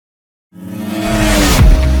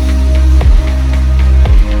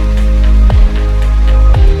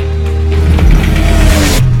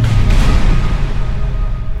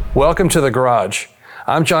Welcome to the Garage.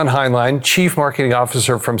 I'm John Heinlein, Chief Marketing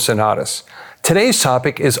Officer from Sonatus. Today's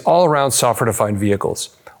topic is all around software-defined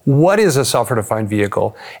vehicles. What is a software-defined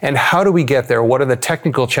vehicle, and how do we get there? What are the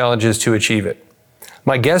technical challenges to achieve it?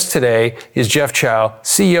 My guest today is Jeff Chow,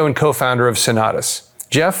 CEO and co-founder of Sonatus.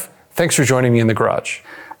 Jeff, thanks for joining me in the Garage.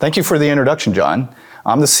 Thank you for the introduction, John.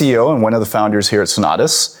 I'm the CEO and one of the founders here at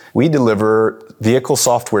Sonatus. We deliver vehicle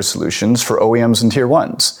software solutions for OEMs and Tier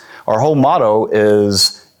 1s. Our whole motto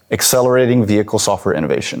is accelerating vehicle software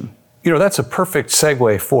innovation. You know, that's a perfect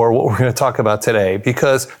segue for what we're going to talk about today,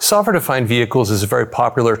 because software-defined vehicles is a very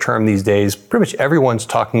popular term these days. Pretty much everyone's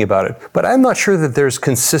talking about it. But I'm not sure that there's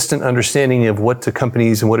consistent understanding of what do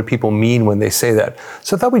companies and what do people mean when they say that.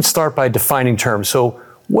 So I thought we'd start by defining terms. So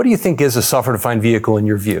what do you think is a software-defined vehicle in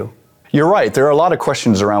your view? You're right. There are a lot of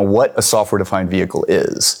questions around what a software-defined vehicle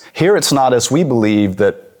is. Here at Sonatus, we believe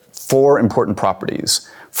that 4 important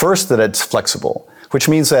properties. First, that it's flexible, which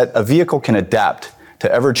means that a vehicle can adapt to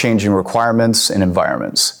ever-changing requirements and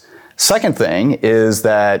environments. Second thing is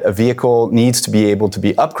that a vehicle needs to be able to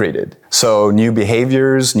be upgraded. So new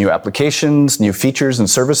behaviors, new applications, new features and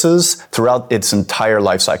services throughout its entire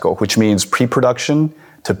life cycle, which means pre-production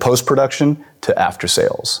to post-production to after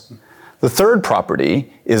sales. The third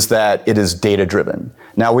property is that it is data-driven.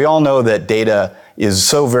 Now, we all know that data is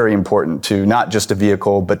so very important to not just a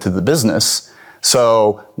vehicle, but to the business.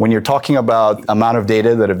 So when you're talking about amount of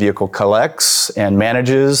data that a vehicle collects and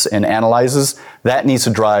manages and analyzes, that needs to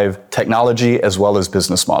drive technology as well as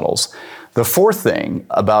business models. The fourth thing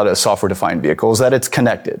about a software-defined vehicle is that it's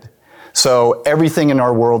connected. So everything in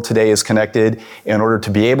our world today is connected. In order to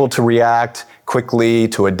be able to react quickly,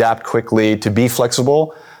 to adapt quickly, to be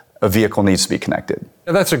flexible, a vehicle needs to be connected.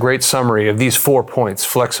 Now, that's a great summary of these 4 points: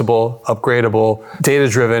 flexible, upgradable,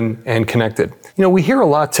 data-driven, and connected. You know, we hear a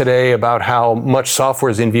lot today about how much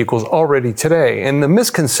software is in vehicles already today. And the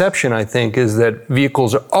misconception, I think, is that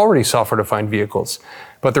vehicles are already software-defined vehicles.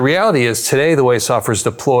 But the reality is today, the way software is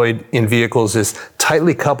deployed in vehicles is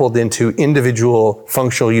tightly coupled into individual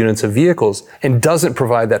functional units of vehicles and doesn't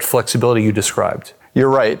provide that flexibility you described. You're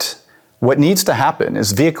right. What needs to happen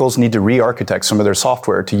is vehicles need to re-architect some of their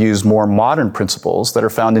software to use more modern principles that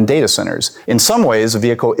are found in data centers. In some ways, a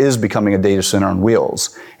vehicle is becoming a data center on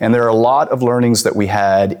wheels. And there are a lot of learnings that we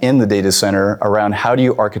had in the data center around how do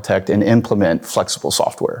you architect and implement flexible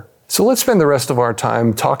software. So let's spend the rest of our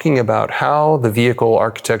time talking about how the vehicle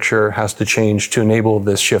architecture has to change to enable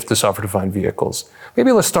this shift to software-defined vehicles.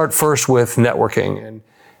 Maybe let's start first with networking.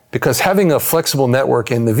 Because having a flexible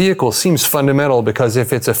network in the vehicle seems fundamental, because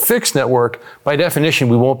if it's a fixed network, by definition,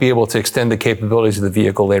 we won't be able to extend the capabilities of the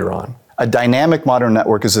vehicle later on. A dynamic modern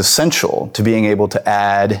network is essential to being able to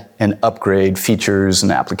add and upgrade features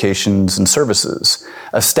and applications and services.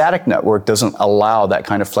 A static network doesn't allow that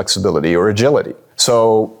kind of flexibility or agility.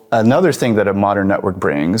 So another thing that a modern network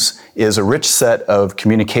brings is a rich set of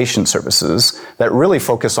communication services that really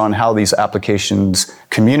focus on how these applications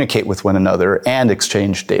communicate with one another and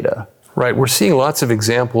exchange data. Right. We're seeing lots of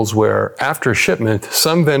examples where after shipment,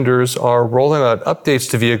 some vendors are rolling out updates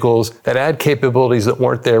to vehicles that add capabilities that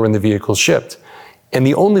weren't there when the vehicle shipped. And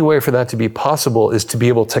the only way for that to be possible is to be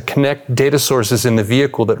able to connect data sources in the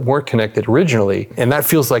vehicle that weren't connected originally. And that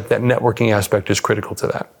feels like that networking aspect is critical to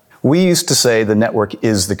that. We used to say the network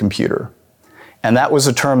is the computer. And that was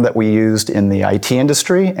a term that we used in the IT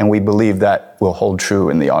industry, and we believe that will hold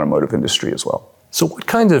true in the automotive industry as well. So what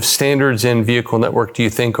kinds of standards in vehicle network do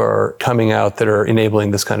you think are coming out that are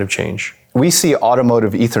enabling this kind of change? We see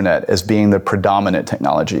automotive Ethernet as being the predominant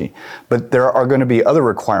technology, but there are going to be other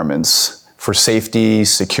requirements for safety,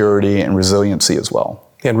 security, and resiliency as well.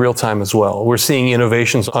 And real time as well. We're seeing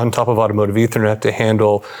innovations on top of automotive Ethernet to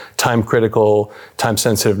handle time-critical,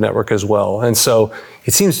 time-sensitive network as well. And so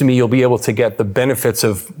it seems to me you'll be able to get the benefits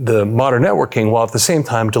of the modern networking while at the same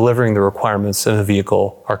time delivering the requirements in a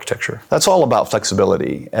vehicle architecture. That's all about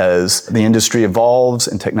flexibility. As the industry evolves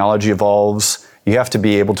and technology evolves, you have to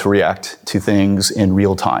be able to react to things in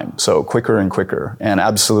real time, so quicker and quicker. And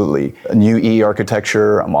absolutely, a new E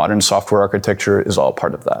architecture, a modern software architecture is all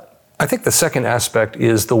part of that. I think the second aspect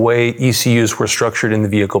is the way ECUs were structured in the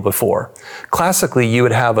vehicle before. Classically, you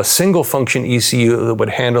would have a single function ECU that would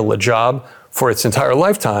handle a job for its entire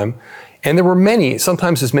lifetime. And there were many,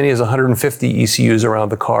 sometimes as many as 150 ECUs around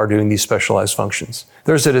the car doing these specialized functions.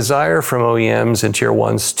 There's a desire from OEMs and Tier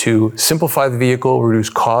 1s to simplify the vehicle, reduce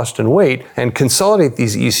cost and weight, and consolidate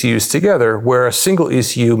these ECUs together where a single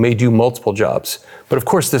ECU may do multiple jobs. But of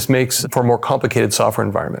course, this makes for a more complicated software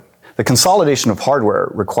environment. The consolidation of hardware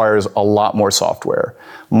requires a lot more software.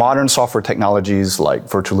 Modern software technologies like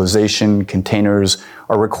virtualization, containers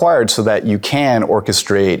are required so that you can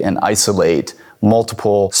orchestrate and isolate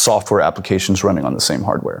multiple software applications running on the same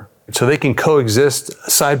hardware. So they can coexist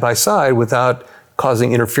side by side without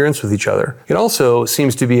causing interference with each other. It also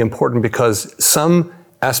seems to be important because some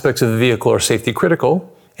aspects of the vehicle are safety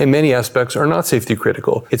critical, and many aspects are not safety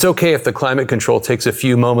critical. It's okay if the climate control takes a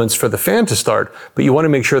few moments for the fan to start, but you want to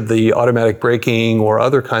make sure the automatic braking or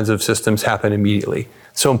other kinds of systems happen immediately.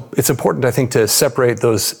 So it's important, I think, to separate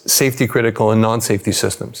those safety critical and non-safety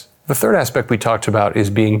systems. The third aspect we talked about is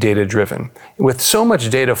being data-driven. With so much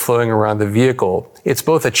data flowing around the vehicle, it's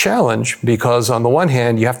both a challenge because on the one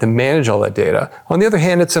hand, you have to manage all that data. On the other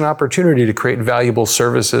hand, it's an opportunity to create valuable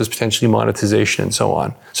services, potentially monetization, and so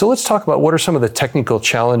on. So let's talk about what are some of the technical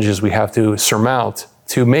challenges we have to surmount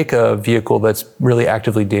to make a vehicle that's really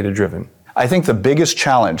actively data-driven. I think the biggest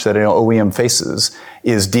challenge that an OEM faces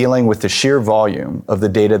is dealing with the sheer volume of the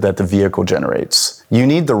data that the vehicle generates. You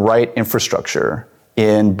need the right infrastructure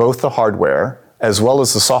in both the hardware as well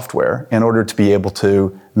as the software in order to be able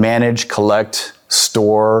to manage, collect,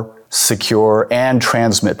 store, secure, and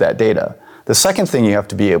transmit that data. The second thing you have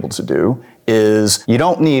to be able to do is you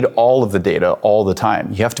don't need all of the data all the time.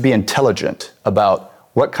 You have to be intelligent about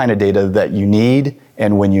what kind of data that you need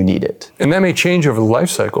and when you need it. And that may change over the life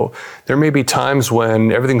cycle. There may be times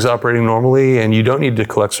when everything's operating normally and you don't need to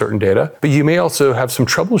collect certain data, but you may also have some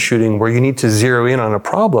troubleshooting where you need to zero in on a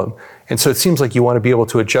problem. And so it seems like you want to be able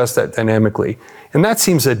to adjust that dynamically. And that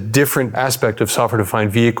seems a different aspect of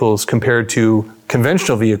software-defined vehicles compared to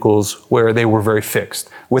conventional vehicles where they were very fixed.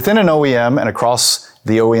 Within an OEM and across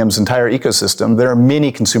the OEM's entire ecosystem, there are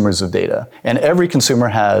many consumers of data. And every consumer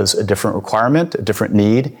has a different requirement, a different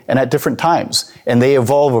need, and at different times. And they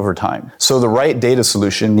evolve over time. So the right data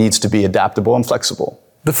solution needs to be adaptable and flexible.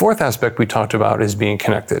 The fourth aspect we talked about is being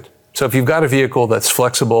connected. So if you've got a vehicle that's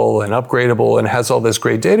flexible and upgradable and has all this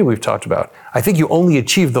great data we've talked about, I think you only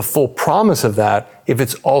achieve the full promise of that if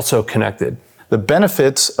it's also connected. The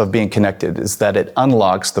benefits of being connected is that it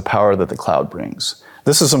unlocks the power that the cloud brings.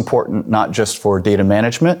 This is important not just for data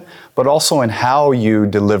management, but also in how you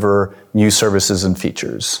deliver new services and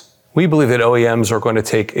features. We believe that OEMs are going to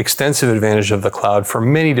take extensive advantage of the cloud for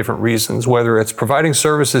many different reasons, whether it's providing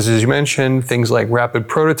services, as you mentioned, things like rapid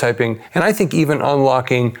prototyping, and I think even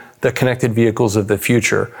unlocking the connected vehicles of the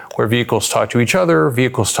future, where vehicles talk to each other,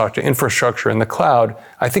 vehicles talk to infrastructure in the cloud.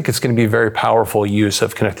 I think it's going to be a very powerful use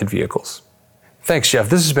of connected vehicles. Thanks, Jeff.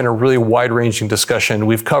 This has been a really wide-ranging discussion.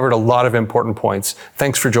 We've covered a lot of important points.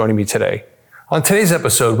 Thanks for joining me today. On today's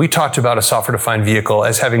episode, we talked about a software-defined vehicle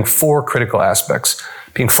as having 4 critical aspects: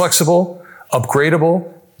 being flexible,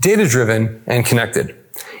 upgradable, data-driven, and connected.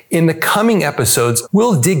 In the coming episodes,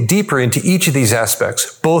 we'll dig deeper into each of these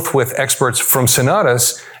aspects, both with experts from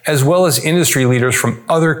Sonatas as well as industry leaders from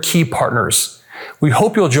other key partners. We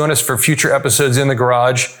hope you'll join us for future episodes in the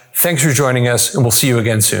garage. Thanks for joining us, and we'll see you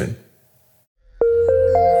again soon.